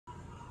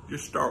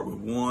Just start with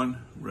one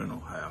rental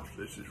house.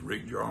 This is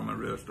Rick Jarman,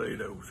 Real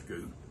Estate Old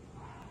School.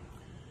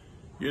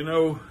 You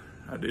know,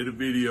 I did a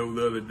video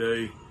the other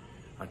day.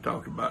 I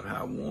talked about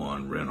how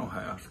one rental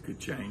house could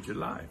change your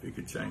life. It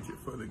could change it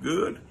for the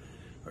good,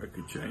 or it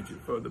could change it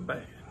for the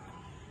bad.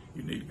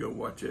 You need to go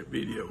watch that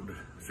video to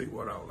see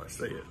what all I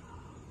said.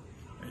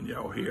 And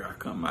y'all hear, I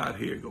come out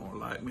here gonna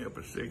light me up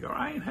a cigar.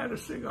 I ain't had a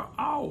cigar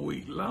all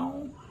week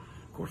long.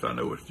 Of course, I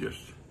know it's just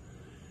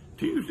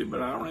Tuesday,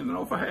 but I don't even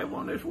know if I have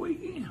one this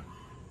weekend.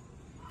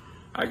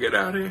 I get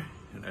out here,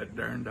 and that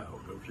darn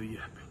dog goes a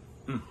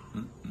yapping.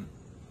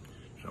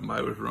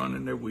 Somebody was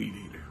running their weed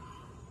eater.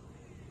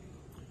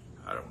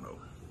 I don't know.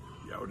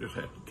 Y'all just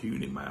have to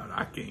tune him out.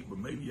 I can't, but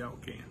maybe y'all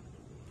can.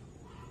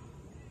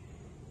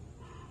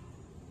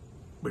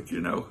 But you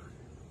know,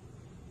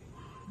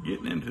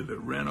 getting into the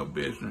rental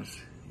business,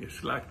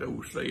 it's like the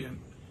old saying,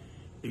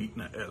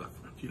 eating an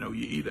elephant. You know,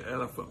 you eat an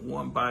elephant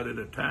one bite at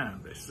a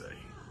time, they say.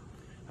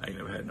 I ain't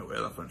never had no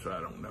elephant, so I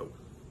don't know.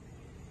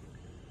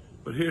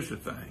 But here's the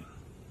thing.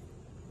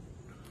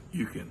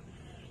 You can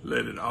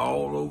let it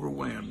all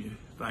overwhelm you,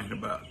 thinking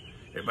about,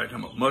 everybody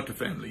talking about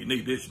multifamily, you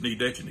need this, you need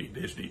that, you need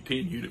this, you need 10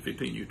 unit,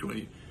 15 unit,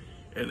 20,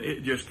 and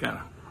it just kind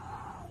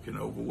of can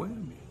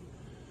overwhelm you.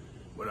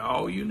 But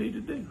all you need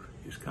to do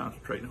is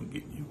concentrate on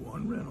getting you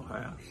one rental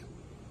house.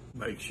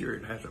 Make sure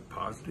it has a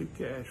positive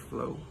cash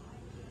flow.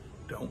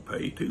 Don't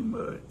pay too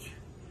much.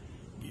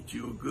 Get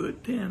you a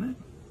good tenant.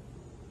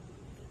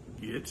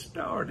 Get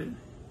started,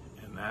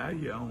 and now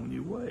you're on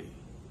your way.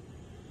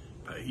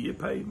 Pay your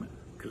payment,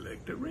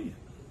 collect the rent.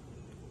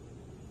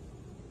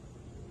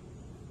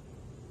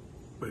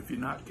 But if you're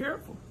not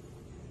careful,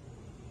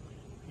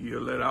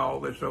 you'll let all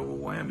this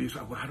overwhelm you. Say,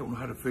 well, I don't know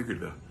how to figure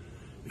the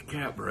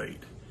cap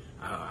rate.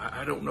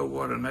 I don't know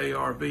what an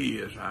ARV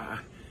is.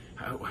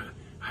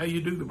 How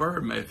you do the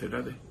Bird method,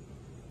 are they?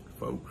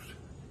 Folks,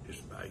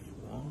 just buy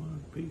you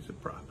one piece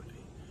of property,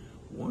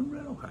 one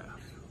rental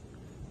house.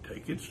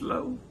 Take it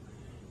slow.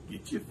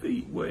 Get your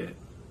feet wet.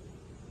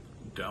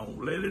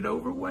 Don't let it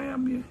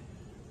overwhelm you.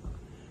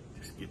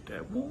 Just get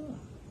that one.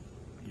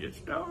 Get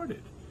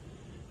started.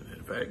 And then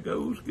if that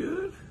goes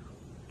good,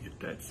 get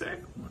that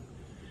second one.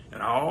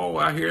 And all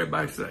I hear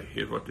everybody say,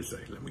 here's what they say.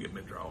 Let me get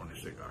me a draw on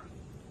this cigar.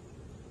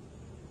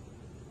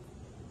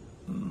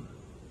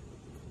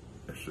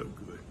 That's so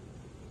good.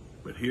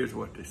 But here's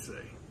what they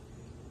say.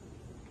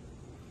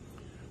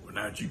 Well,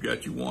 now that you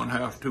got your one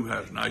house, two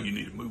houses, now you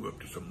need to move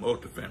up to some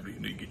multifamily. You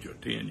need to get your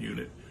 10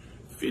 unit,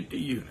 50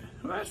 unit.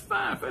 Well, that's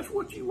fine if that's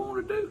what you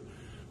want to do.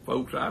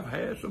 Folks, I've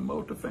had some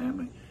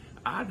multifamily.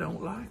 I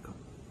don't like them.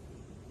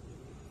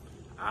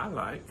 I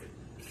like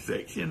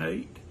Section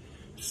 8,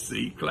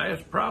 C-class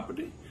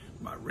property.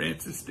 My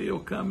rents are still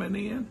coming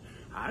in.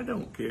 I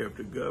don't care if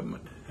the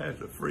government has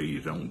a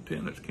freeze on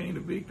tenants can't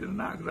evict it or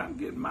not, because I'm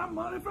getting my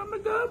money from the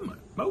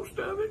government, most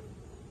of it.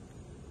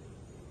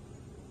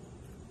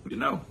 You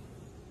know,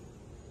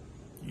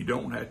 you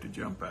don't have to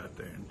jump out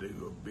there and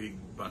do a big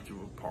bunch of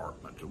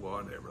apartments or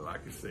whatever.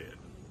 Like I said,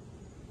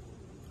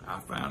 I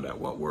found out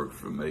what works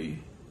for me,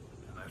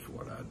 and that's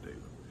what I do.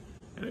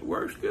 And it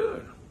works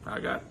good. I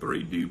got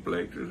 3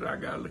 duplexes. I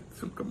got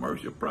some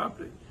commercial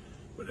property.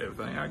 But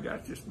everything I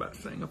got is just about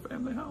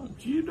single-family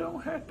homes. You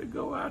don't have to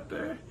go out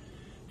there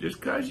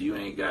just because you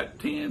ain't got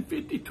 10,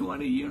 50,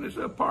 20 units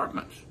of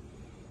apartments.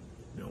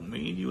 Don't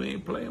mean you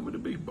ain't playing with the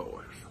big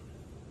boys.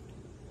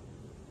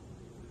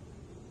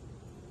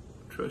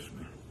 Trust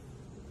me.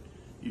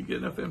 You get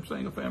enough of them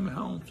single-family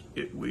homes,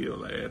 it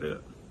will add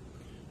up.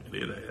 And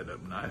it'll add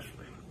up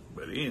nicely.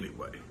 But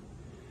anyway,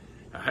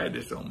 I had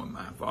this on my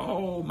mind for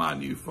all my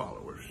new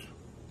followers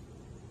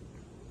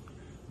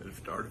that have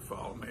started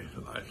following me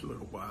the last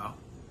little while.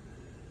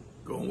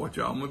 Go and watch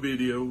all my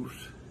videos.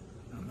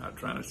 I'm not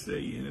trying to sell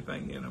you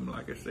anything in them.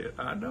 Like I said,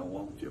 I don't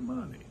want your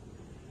money.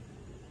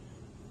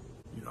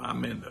 You know,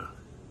 I'm in the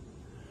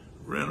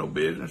rental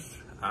business.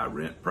 I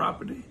rent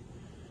property.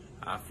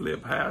 I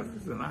flip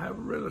houses, and I have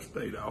a real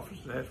estate office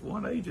that has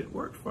one agent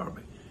works for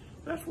me.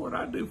 That's what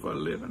I do for a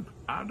living.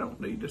 I don't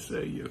need to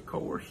sell you a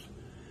course.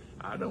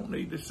 I don't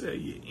need to sell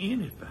you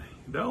anything.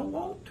 Don't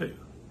want to.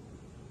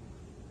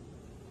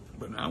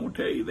 But I will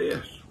tell you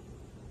this.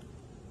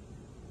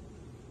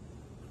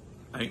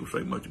 I ain't gonna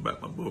say much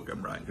about my book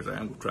I'm writing, because I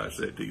am gonna try to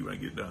say it to you when I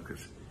get done,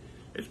 because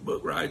this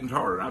book writing's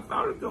harder than I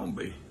thought it was gonna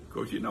be. Of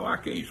course, you know I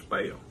can't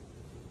spell.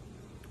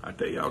 I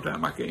tell you all the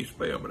time I can't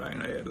spell, but I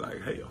ain't had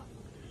like hell.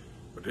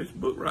 But this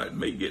book writing,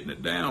 me getting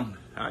it down,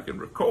 I can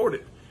record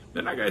it.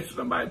 Then I got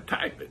somebody to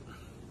type it.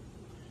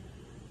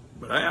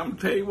 But I am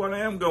gonna tell you what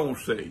I am gonna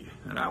say,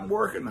 and I'm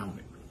working on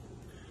it.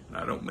 And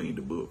I don't mean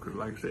the book, because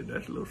like I said,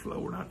 that's a little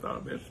slower than I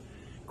thought. Of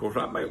course,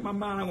 I make my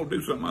mind I'm gonna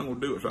do something, I'm gonna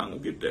do it, so I'm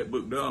gonna get that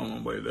book done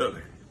one way or the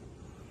other.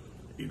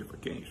 Even if I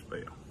can't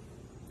spell.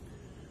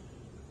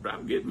 But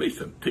I'm getting me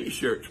some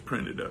t-shirts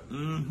printed up.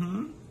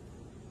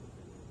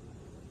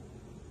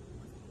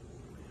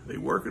 They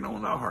working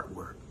on the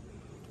artwork.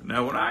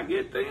 Now when I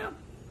get them,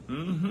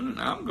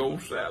 I'm gonna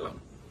sell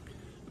them.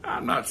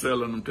 I'm not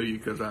selling them to you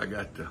because I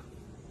got to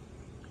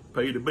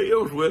pay the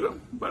bills with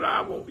them, but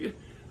I want you.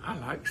 I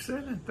like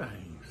selling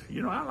things.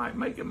 You know, I like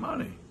making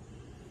money.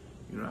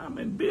 You know, I'm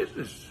in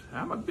business.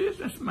 I'm a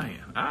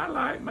businessman. I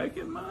like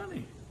making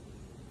money.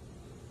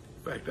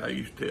 In fact, I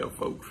used to tell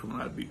folks when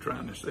I'd be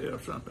trying to sell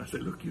something, I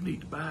said, look, you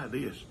need to buy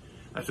this.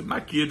 I said, my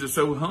kids are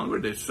so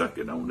hungry, they're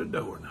sucking on the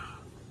doorknob.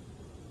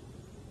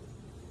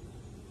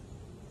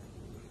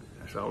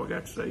 That's all I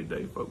got to say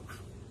today, folks.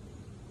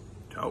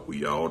 Talk with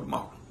y'all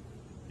tomorrow.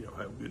 Y'all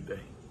have a good day.